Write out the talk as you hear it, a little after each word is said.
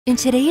In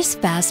today's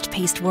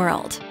fast-paced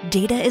world,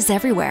 data is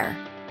everywhere.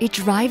 It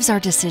drives our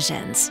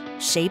decisions,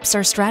 shapes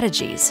our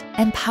strategies,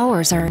 and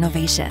powers our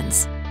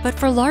innovations. But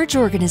for large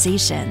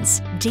organizations,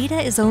 data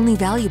is only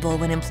valuable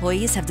when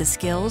employees have the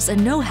skills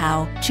and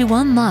know-how to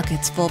unlock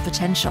its full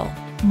potential.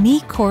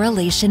 Meet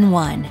Correlation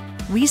One.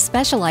 We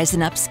specialize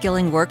in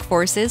upskilling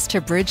workforces to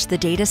bridge the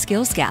data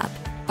skills gap.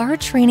 Our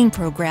training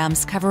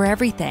programs cover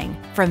everything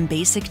from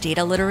basic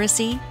data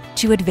literacy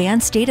to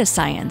advanced data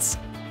science,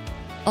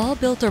 all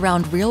built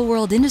around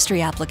real-world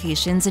industry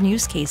applications and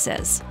use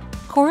cases.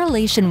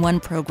 Correlation One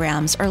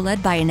programs are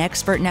led by an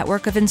expert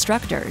network of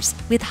instructors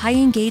with high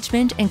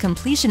engagement and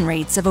completion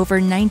rates of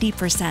over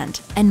 90%.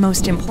 And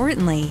most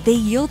importantly, they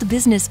yield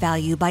business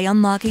value by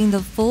unlocking the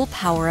full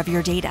power of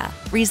your data,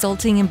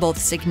 resulting in both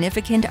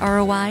significant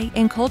ROI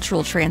and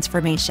cultural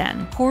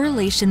transformation.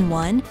 Correlation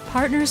One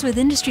partners with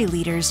industry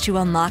leaders to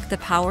unlock the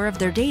power of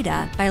their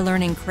data by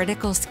learning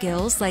critical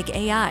skills like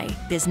AI,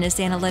 business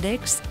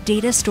analytics,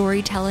 data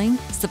storytelling,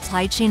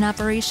 supply chain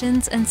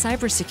operations, and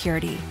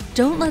cybersecurity.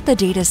 Don't let the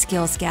data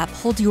skills gap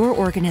hold your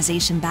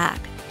organization back.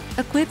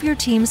 Equip your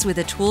teams with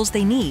the tools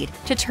they need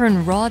to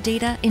turn raw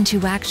data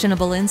into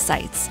actionable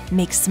insights,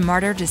 make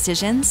smarter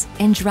decisions,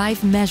 and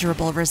drive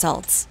measurable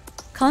results.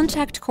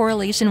 Contact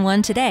Correlation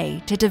One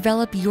today to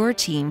develop your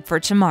team for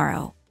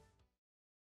tomorrow.